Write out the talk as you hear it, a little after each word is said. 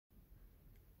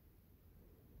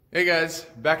Hey guys,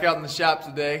 back out in the shop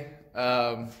today.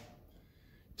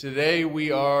 Today we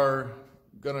are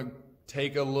gonna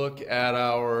take a look at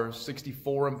our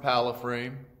 64 Impala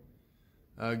frame.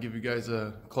 Give you guys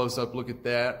a close-up look at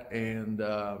that, and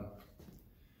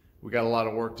we got a lot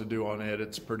of work to do on it.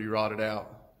 It's pretty rotted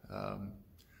out.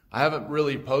 I haven't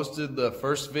really posted the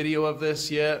first video of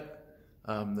this yet,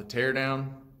 the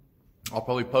teardown. I'll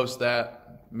probably post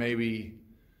that maybe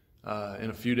in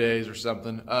a few days or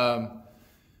something.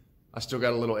 I still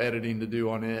got a little editing to do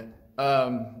on it.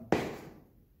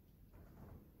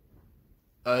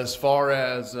 As far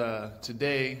as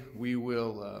today, we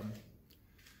will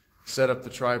set up the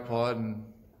tripod and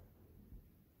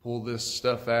pull this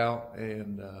stuff out,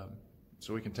 and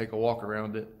so we can take a walk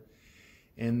around it.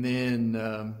 And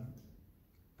then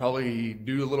probably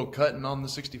do a little cutting on the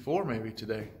 64 maybe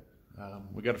today.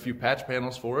 We got a few patch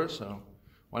panels for us, so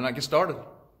why not get started?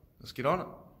 Let's get on it.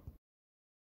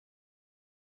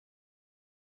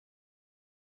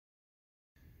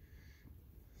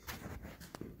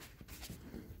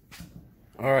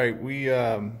 All right, we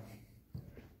got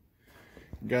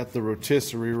the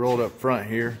rotisserie rolled up front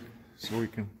here so we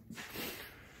can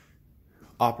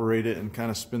operate it and kind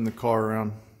of spin the car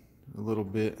around a little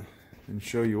bit and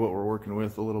show you what we're working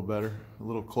with a little better, a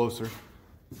little closer.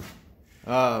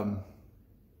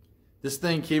 This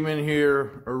thing came in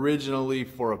here originally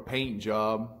for a paint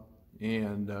job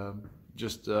and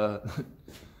just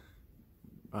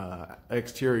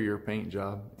exterior paint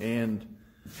job, and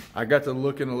I got to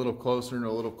looking a little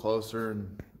closer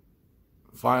and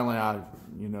finally I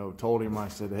told him, I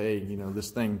said, hey, this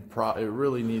thing it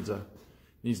really needs to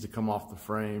come off the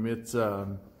frame. It's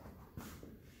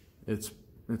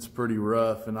pretty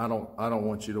rough, and I don't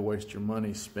want you to waste your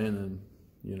money spending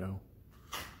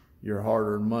your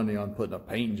hard-earned money on putting a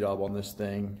paint job on this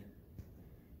thing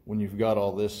when you've got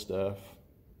all this stuff.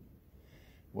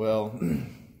 Well,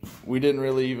 we didn't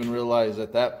really even realize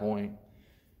at that point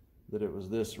that it was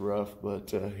this rough, but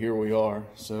here we are.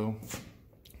 So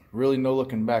really no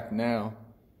looking back now.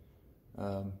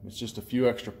 It's just a few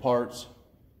extra parts.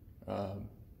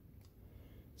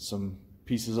 Some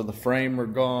pieces of the frame are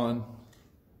gone.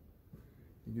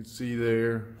 You can see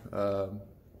there.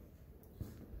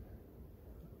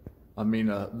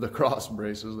 The cross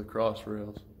braces, the cross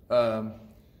rails.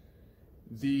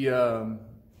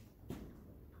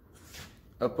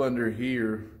 Up under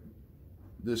here,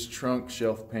 this trunk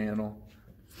shelf panel,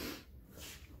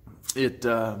 it's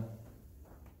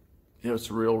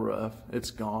real rough. It's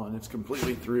gone. It's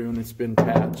completely through, and it's been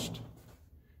patched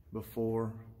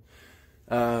before.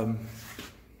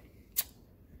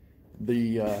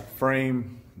 The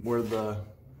frame, where the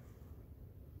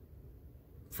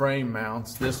frame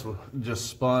mounts, this just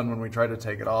spun when we tried to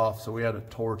take it off, so we had to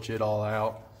torch it all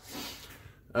out.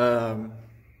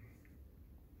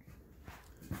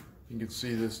 You can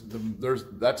see this,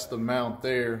 that's the mount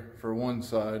there for one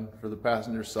side, for the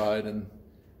passenger side, and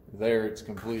there it's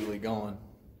completely gone.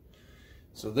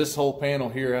 So this whole panel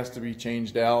here has to be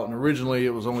changed out, and originally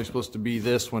it was only supposed to be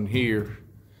this one here,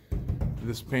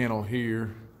 this panel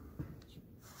here.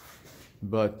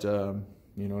 But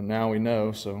now we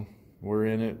know, so we're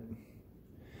in it.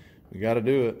 We got to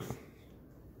do it.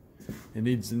 It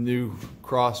needs a new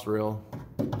cross rail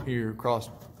here, cross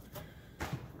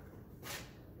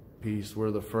piece where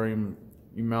the frame,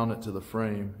 you mount it to the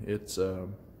frame.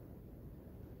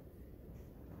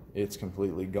 It's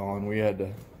completely gone. We had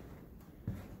to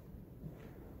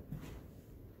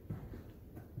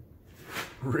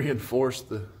reinforce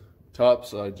the top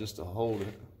side just to hold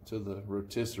it to the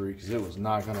rotisserie, because it was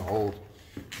not going to hold.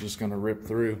 Just going to rip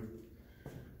through.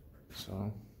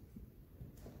 So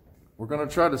we're going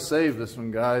to try to save this one,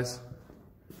 guys.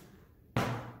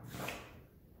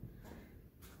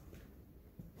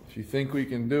 If you think we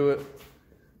can do it,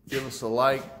 give us a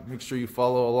like. Make sure you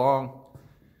follow along.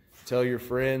 Tell your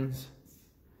friends.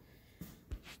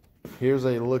 Here's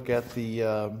a look at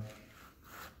the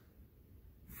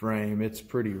frame. It's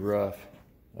pretty rough.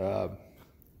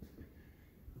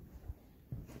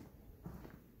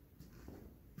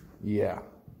 Yeah.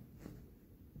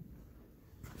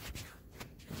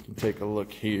 You can take a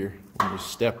look here. When you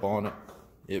step on it,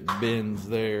 it bends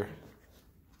there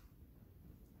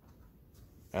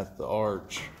at the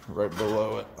arch right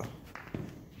below it.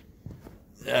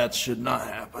 That should not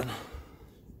happen.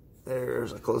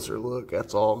 There's a closer look.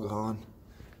 That's all gone.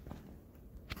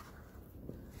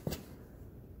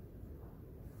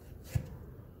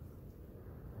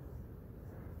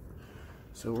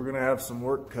 So we're gonna have some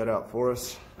work cut out for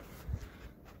us.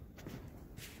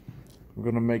 We're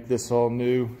gonna make this all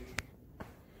new,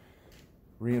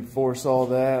 reinforce all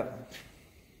that.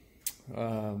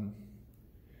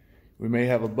 we may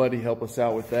have a buddy help us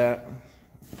out with that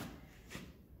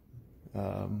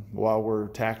while we're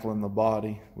tackling the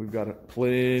body. We've got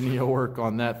plenty of work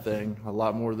on that thing, a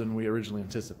lot more than we originally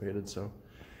anticipated. So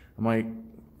I might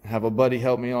have a buddy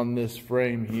help me on this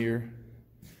frame here.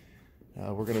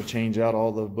 We're going to change out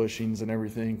all the bushings and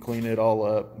everything, clean it all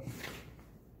up.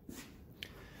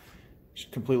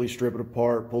 Just completely strip it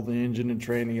apart, pull the engine and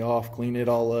tranny off, clean it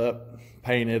all up,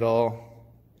 paint it all.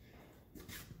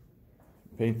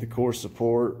 Paint the core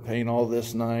support, paint all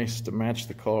this nice to match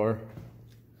the car.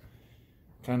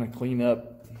 Kind of clean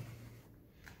up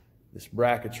this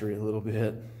bracketry a little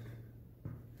bit.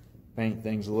 Paint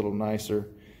things a little nicer.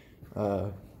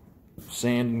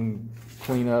 Sand and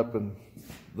clean up and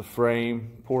the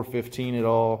frame, pour 15 it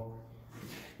all.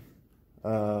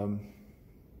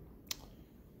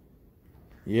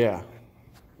 Yeah,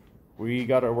 we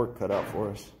got our work cut out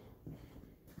for us.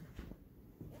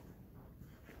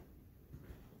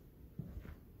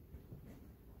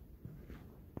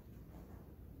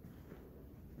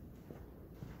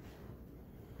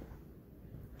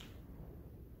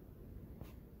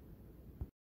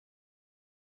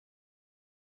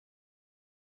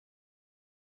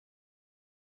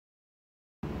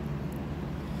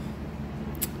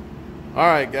 All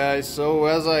right, guys, so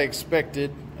as I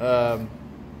expected, the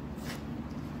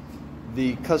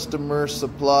customer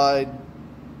supplied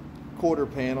quarter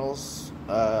panels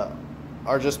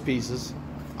are just pieces.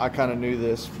 I kind of knew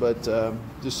this, but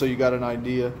just so you got an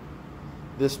idea,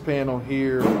 this panel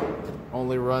here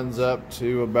only runs up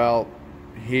to about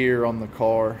here on the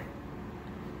car,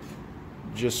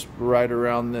 just right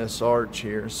around this arch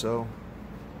here. So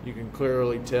you can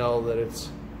clearly tell that it's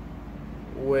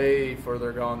way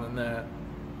further gone than that.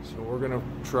 So we're gonna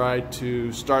try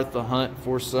to start the hunt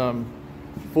for some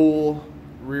full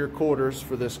rear quarters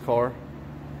for this car.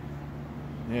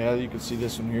 Yeah, you can see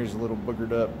this one here is a little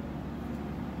boogered up.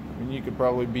 I mean, you could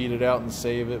probably beat it out and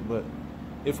save it, but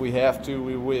if we have to,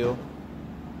 we will.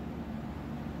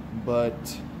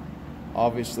 But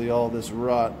obviously all this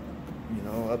rot, you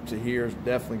know, up to here is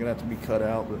definitely gonna have to be cut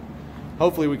out, but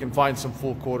hopefully we can find some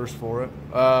full quarters for it.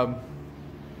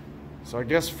 So I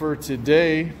guess for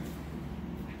today,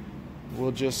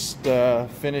 we'll just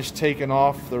finish taking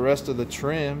off the rest of the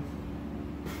trim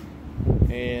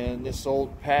and this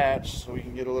old patch so we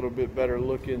can get a little bit better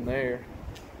look in there.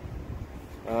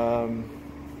 And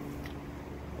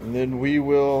then we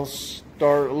will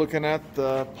start looking at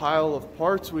the pile of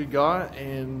parts we got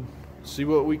and see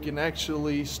what we can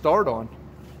actually start on.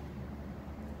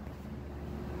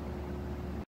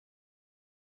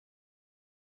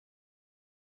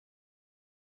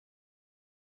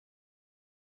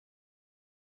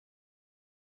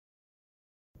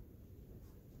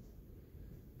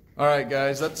 Alright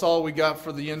guys, that's all we got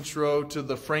for the intro to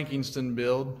the Frankingston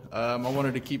build. I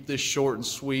wanted to keep this short and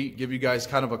sweet, give you guys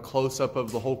kind of a close-up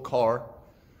of the whole car.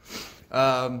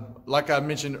 Like I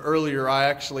mentioned earlier, I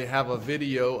actually have a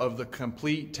video of the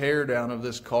complete teardown of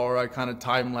this car. I kind of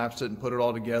time-lapsed it and put it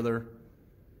all together.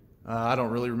 I don't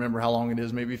really remember how long it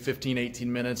is, maybe 15-18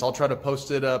 minutes. I'll try to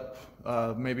post it up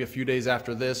maybe a few days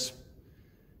after this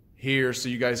here so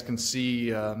you guys can see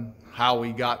how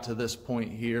we got to this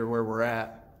point here where we're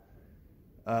at.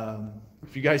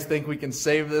 If you guys think we can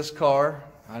save this car,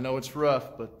 I know it's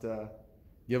rough, but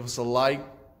give us a like,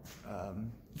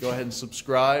 go ahead and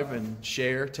subscribe and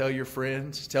share, tell your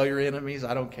friends, tell your enemies,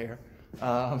 I don't care.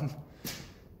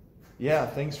 Yeah,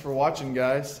 thanks for watching,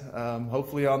 guys.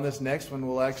 Hopefully on this next one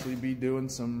we'll actually be doing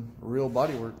some real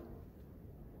body work.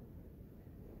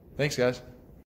 Thanks, guys.